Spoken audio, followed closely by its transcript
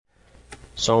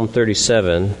Psalm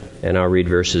 37, and I'll read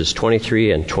verses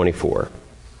 23 and 24.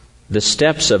 The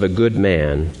steps of a good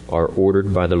man are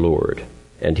ordered by the Lord,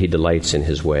 and he delights in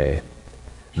his way.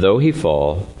 Though he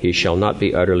fall, he shall not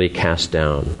be utterly cast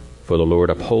down, for the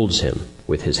Lord upholds him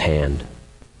with his hand.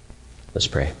 Let's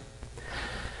pray.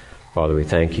 Father, we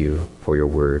thank you for your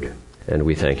word, and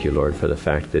we thank you, Lord, for the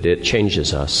fact that it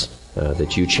changes us,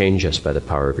 that you change us by the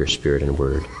power of your Spirit and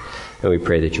word. And we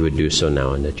pray that you would do so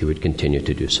now and that you would continue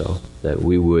to do so, that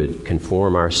we would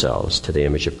conform ourselves to the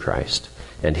image of Christ.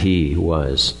 And he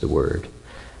was the Word.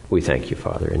 We thank you,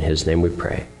 Father. In his name we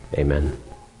pray. Amen.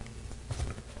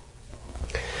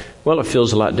 Well, it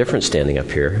feels a lot different standing up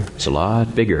here. It's a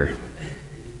lot bigger.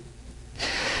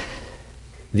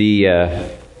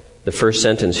 The first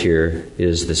sentence here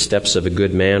is, the steps of a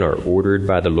good man are ordered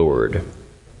by the Lord.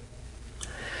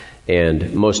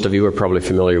 And most of you are probably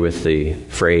familiar with the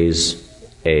phrase,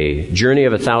 a journey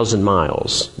of 1,000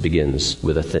 miles begins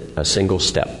with a single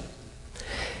step.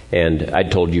 And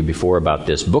I'd told you before about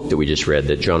this book that we just read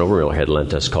that John Overmill had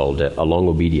lent us called A Long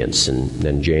Obedience. And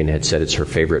then Jane had said it's her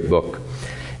favorite book.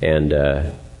 And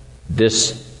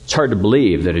it's hard to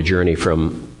believe that a journey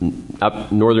from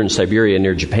up northern Siberia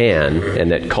near Japan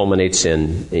and that culminates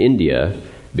in India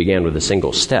began with a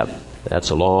single step.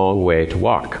 That's a long way to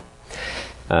walk.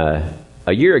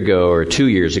 A year ago or 2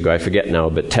 years ago, I forget now,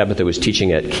 but Tabitha was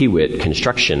teaching at Kiewit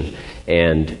Construction,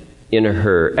 and in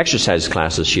her exercise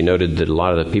classes, she noted that a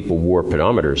lot of the people wore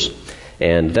pedometers,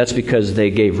 and that's because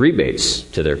they gave rebates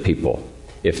to their people.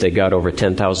 If they got over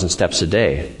 10,000 steps a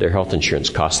day, their health insurance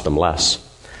cost them less.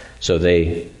 So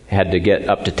they had to get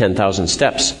up to 10,000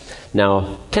 steps.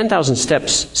 Now, 10,000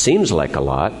 steps seems like a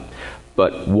lot,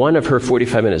 but one of her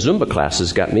 45-minute Zumba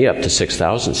classes got me up to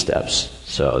 6,000 steps.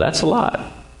 So that's a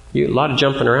lot. A lot of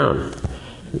jumping around.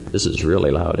 This is really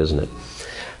loud, isn't it?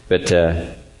 But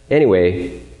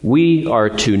anyway, we are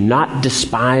to not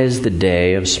despise the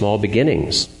day of small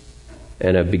beginnings.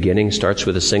 And a beginning starts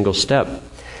with a single step.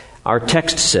 Our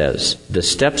text says, the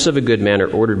steps of a good man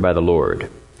are ordered by the Lord.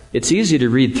 It's easy to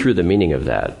read through the meaning of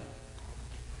that.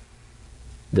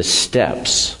 The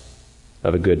steps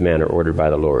of a good man are ordered by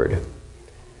the Lord.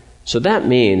 So that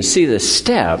means, see, the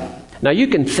step, now you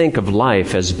can think of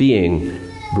life as being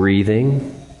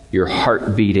breathing, your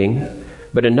heart beating,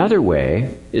 but another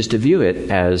way is to view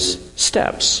it as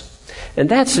steps. And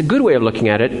that's a good way of looking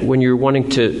at it when you're wanting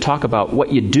to talk about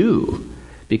what you do,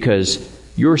 because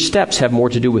your steps have more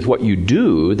to do with what you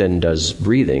do than does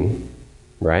breathing,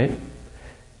 right?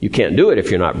 You can't do it if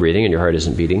you're not breathing and your heart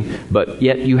isn't beating, but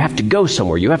yet you have to go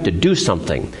somewhere. You have to do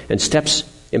something, and steps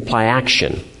imply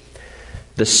action.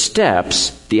 The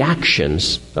steps, the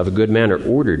actions of a good man are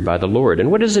ordered by the Lord.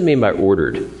 And what does it mean by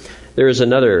ordered? There is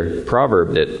another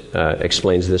proverb that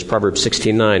explains this, Proverbs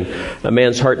 16:9. A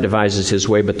man's heart devises his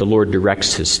way, but the Lord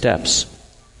directs his steps.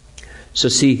 So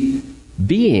see,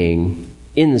 being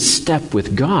in step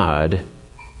with God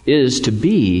is to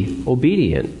be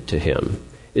obedient to him,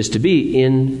 is to be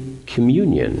in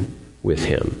communion with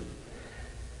him.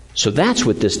 So that's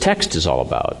what this text is all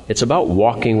about. It's about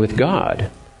walking with God,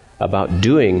 about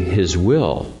doing his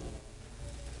will.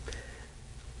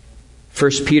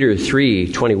 1 Peter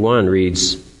 3:21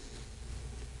 reads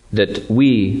that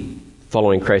we,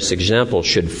 following Christ's example,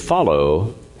 should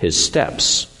follow his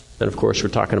steps. And of course, we're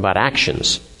talking about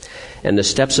actions. And the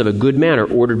steps of a good man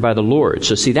are ordered by the Lord.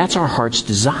 So see, that's our heart's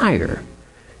desire,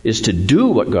 is to do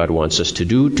what God wants us to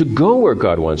do, to go where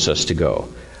God wants us to go.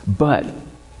 But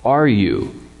are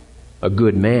you a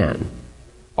good man?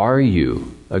 Are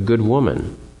you a good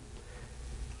woman?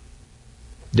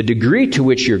 The degree to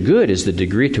which you're good is the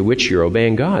degree to which you're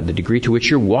obeying God, the degree to which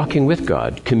you're walking with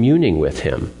God, communing with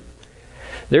him.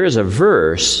 There is a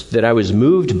verse that I was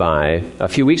moved by a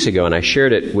few weeks ago, and I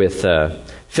shared it with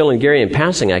Phil and Gary in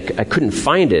passing. I couldn't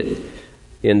find it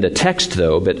in the text,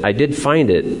 though, but I did find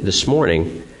it this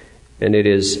morning, and it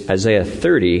is Isaiah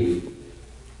 30,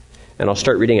 and I'll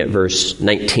start reading at verse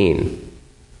 19.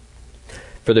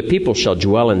 For the people shall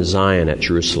dwell in Zion at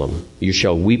Jerusalem. You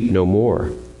shall weep no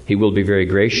more. He will be very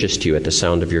gracious to you at the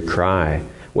sound of your cry.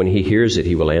 When he hears it,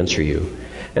 he will answer you.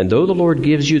 And though the Lord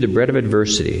gives you the bread of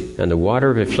adversity and the water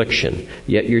of affliction,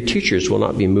 yet your teachers will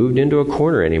not be moved into a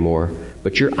corner anymore,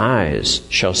 but your eyes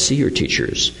shall see your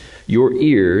teachers. Your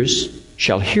ears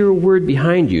shall hear a word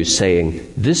behind you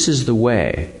saying, this is the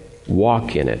way,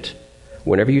 walk in it,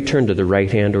 whenever you turn to the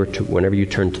right hand or whenever you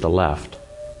turn to the left.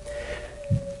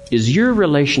 Is your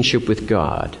relationship with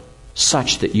God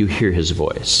such that you hear his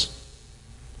voice?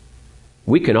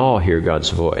 We can all hear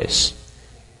God's voice.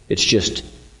 It's just,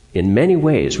 in many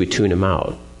ways, we tune him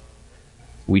out.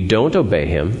 We don't obey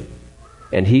him,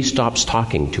 and he stops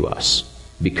talking to us.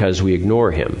 because we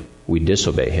ignore him, we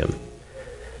disobey him.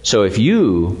 So if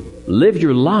you live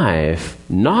your life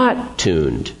not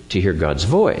tuned to hear God's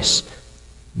voice,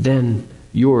 then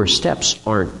your steps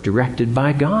aren't directed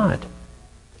by God.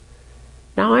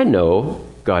 Now, I know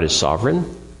God is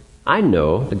sovereign. I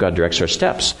know that God directs our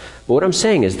steps. But what I'm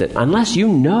saying is that unless you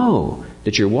know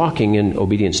that you're walking in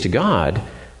obedience to God,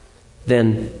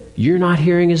 then you're not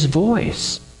hearing his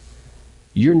voice.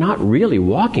 You're not really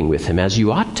walking with him as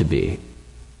you ought to be.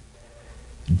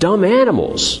 Dumb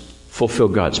animals fulfill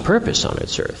God's purpose on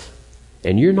this earth.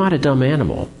 And you're not a dumb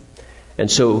animal. And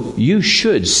so you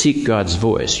should seek God's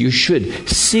voice. You should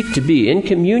seek to be in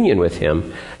communion with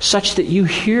him such that you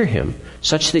hear him,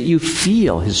 such that you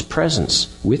feel his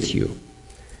presence with you.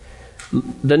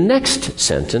 The next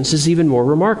sentence is even more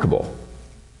remarkable.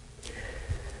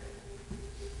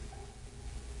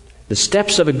 The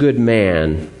steps of a good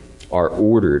man are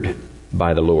ordered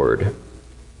by the Lord.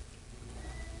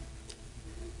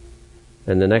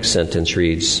 And the next sentence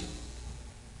reads,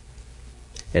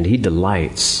 and he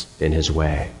delights in his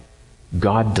way.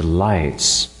 God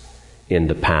delights in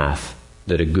the path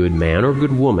that a good man or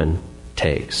good woman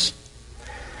takes.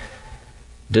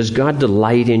 Does God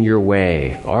delight in your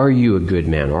way? Are you a good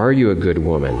man? Are you a good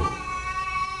woman?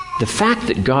 The fact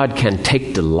that God can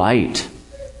take delight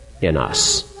in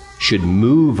us should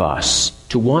move us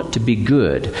to want to be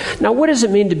good. Now, what does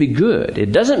it mean to be good?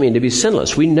 It doesn't mean to be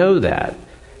sinless. We know that.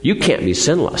 You can't be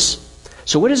sinless.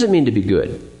 So what does it mean to be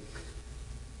good?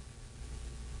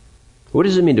 What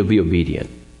does it mean to be obedient?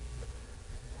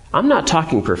 I'm not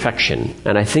talking perfection,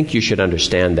 and I think you should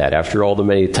understand that after all the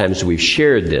many times we've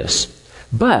shared this.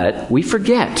 But we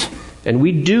forget, and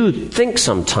we do think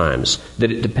sometimes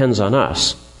that it depends on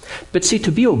us. But see,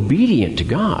 to be obedient to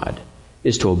God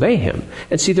is to obey him.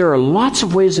 And see, there are lots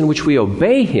of ways in which we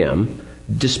obey him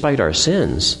despite our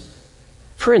sins.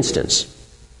 For instance,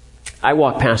 I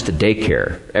walk past a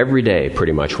daycare every day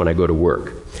pretty much when I go to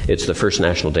work. It's the First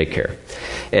National Daycare.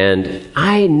 And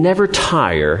I never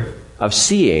tire of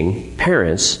seeing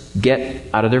parents get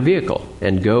out of their vehicle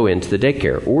and go into the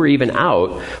daycare, or even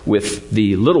out with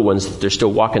the little ones that they're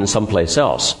still walking someplace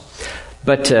else.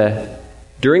 But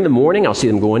during the morning, I'll see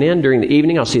them going in. During the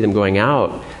evening, I'll see them going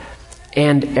out.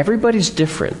 And everybody's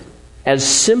different. As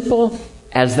simple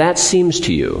as that seems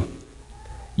to you,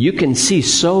 you can see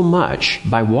so much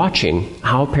by watching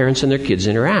how parents and their kids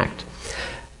interact.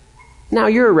 Now,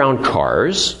 you're around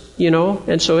cars,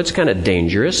 and so it's kind of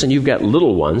dangerous, and you've got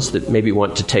little ones that maybe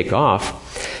want to take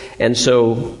off. And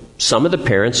so some of the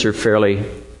parents are fairly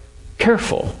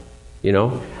careful,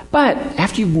 But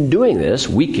after you've been doing this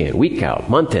week in, week out,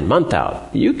 month in, month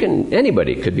out,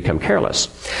 anybody could become careless.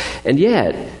 And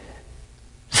yet,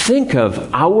 think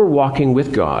of our walking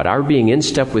with God, our being in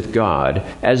step with God,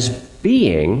 as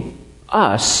being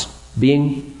us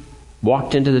being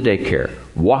walked into the daycare,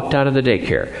 walked out of the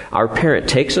daycare. Our parent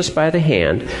takes us by the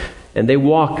hand, and they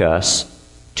walk us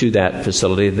to that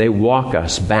facility. They walk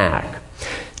us back.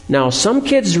 Now, some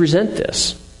kids resent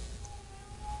this.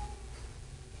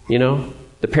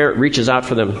 The parent reaches out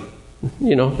for them.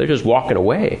 They're just walking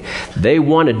away. They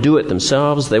want to do it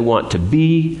themselves. They want to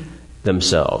be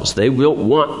themselves. They will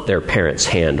want their parent's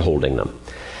hand holding them.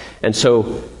 And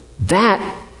so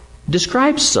that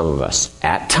describes some of us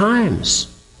at times.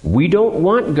 We don't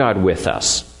want God with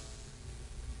us.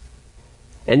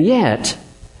 And yet,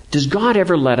 does God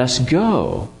ever let us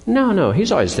go? No,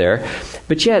 he's always there.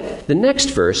 But yet, the next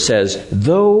verse says,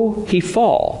 though he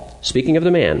fall, speaking of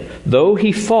the man, though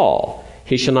he fall,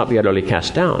 he shall not be utterly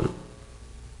cast down.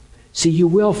 See, you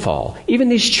will fall. Even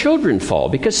these children fall,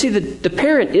 because see, the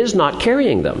parent is not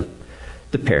carrying them.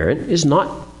 The parent does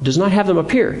not have them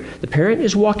up here. The parent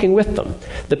is walking with them.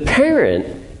 The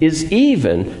parent is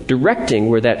even directing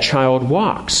where that child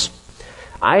walks.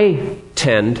 I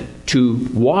tend to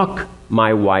walk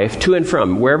my wife to and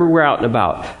from wherever we're out and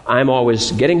about. I'm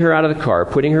always getting her out of the car,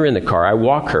 putting her in the car. I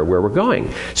walk her where we're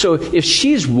going. So if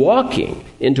she's walking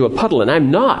into a puddle and I'm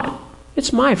not,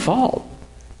 it's my fault.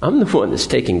 I'm the one that's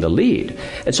taking the lead.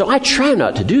 And so I try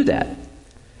not to do that.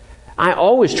 I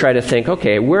always try to think,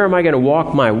 okay, where am I going to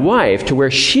walk my wife to where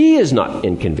she is not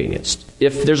inconvenienced?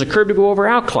 If there's a curb to go over,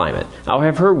 I'll climb it. I'll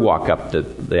have her walk up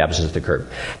the absence of the curb.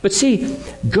 But see,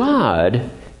 God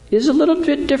is a little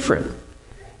bit different.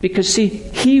 Because see,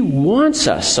 he wants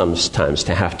us sometimes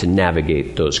to have to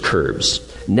navigate those curbs,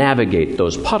 navigate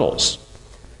those puddles.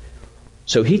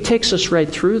 So he takes us right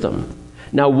through them.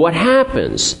 Now, what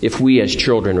happens if we as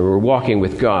children are walking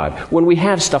with God when we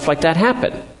have stuff like that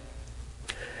happen?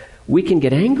 We can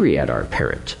get angry at our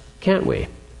parent, can't we?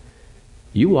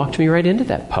 You walked me right into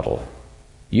that puddle.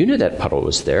 You knew that puddle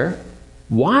was there.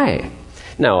 Why?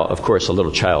 Now, of course, a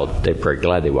little child, they're very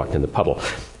glad they walked in the puddle.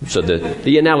 So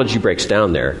the analogy breaks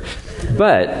down there.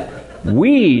 But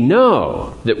we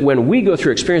know that when we go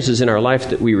through experiences in our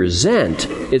life that we resent,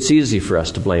 it's easy for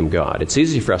us to blame God. It's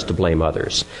easy for us to blame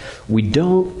others. We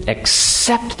don't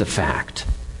accept the fact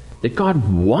that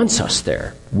God wants us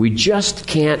there. We just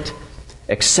can't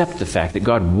accept the fact that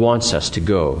God wants us to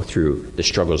go through the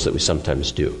struggles that we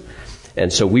sometimes do.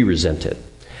 And so we resent it.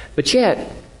 But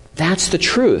yet, that's the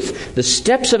truth. The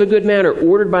steps of a good man are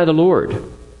ordered by the Lord.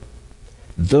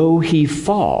 Though he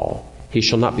fall, he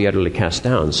shall not be utterly cast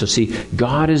down. So see,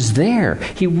 God is there.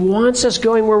 He wants us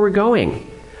going where we're going,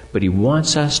 but he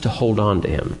wants us to hold on to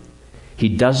him. He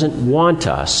doesn't want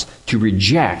us to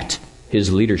reject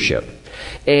his leadership.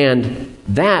 And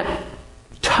that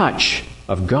touch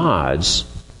of God's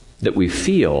that we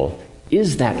feel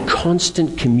is that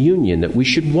constant communion that we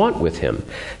should want with him.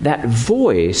 That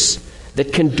voice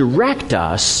that can direct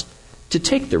us to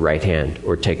take the right hand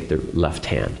or take the left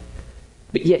hand.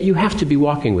 But yet you have to be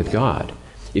walking with God.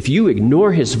 If you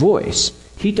ignore his voice,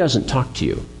 he doesn't talk to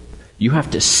you. You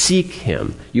have to seek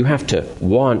him. You have to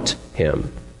want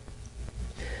him.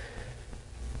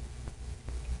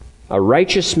 A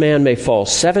righteous man may fall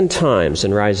 7 times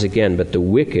and rise again, but the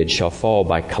wicked shall fall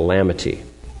by calamity.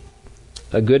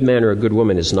 A good man or a good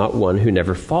woman is not one who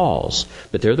never falls,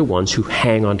 but they're the ones who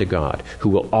hang on to God, who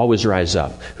will always rise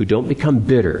up, who don't become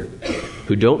bitter,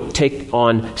 who don't take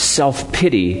on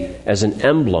self-pity as an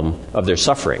emblem of their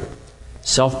suffering.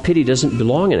 Self-pity doesn't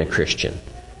belong in a Christian.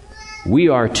 We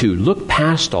are to look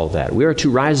past all that. We are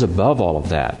to rise above all of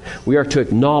that. We are to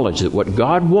acknowledge that what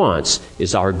God wants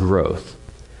is our growth.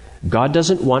 God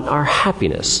doesn't want our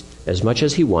happiness as much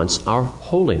as he wants our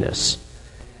holiness.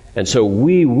 And so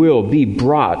we will be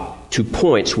brought to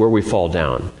points where we fall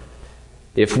down.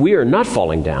 If we are not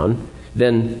falling down,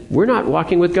 then we're not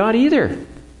walking with God either.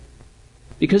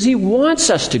 Because he wants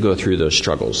us to go through those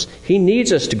struggles. He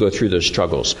needs us to go through those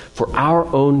struggles for our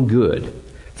own good,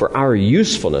 for our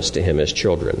usefulness to him as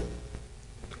children.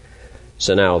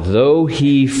 So now, though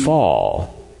he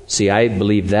fall, see, I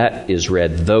believe that is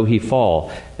read, though he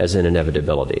fall, as an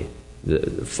inevitability.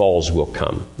 The falls will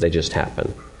come. They just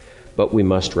happen. But we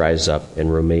must rise up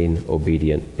and remain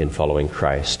obedient in following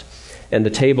Christ. And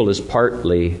the table is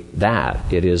partly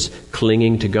that. It is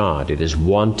clinging to God. It is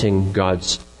wanting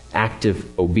God's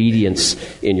active obedience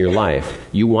in your life.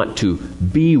 You want to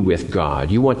be with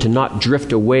God. You want to not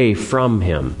drift away from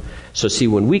him. So see,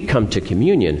 when we come to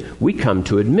communion, we come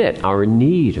to admit our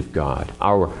need of God,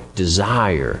 our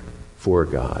desire for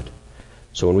God.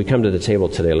 So when we come to the table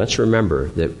today, let's remember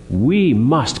that we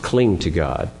must cling to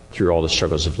God through all the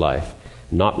struggles of life,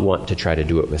 not want to try to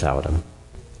do it without him.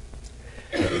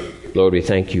 Lord, we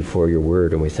thank you for your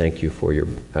word, and we thank you for your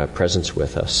presence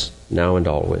with us now and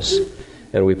always.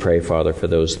 And we pray, Father, for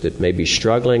those that may be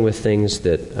struggling with things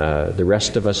that the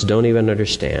rest of us don't even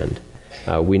understand.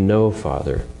 We know,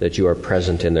 Father, that you are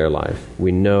present in their life.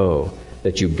 We know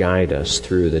that you guide us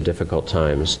through the difficult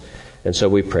times. And so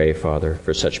we pray, Father,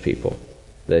 for such people,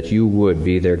 that you would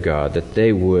be their God, that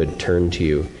they would turn to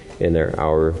you in their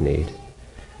hour of need.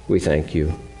 We thank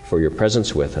you for your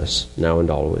presence with us, now and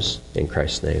always. In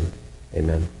Christ's name,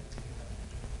 amen.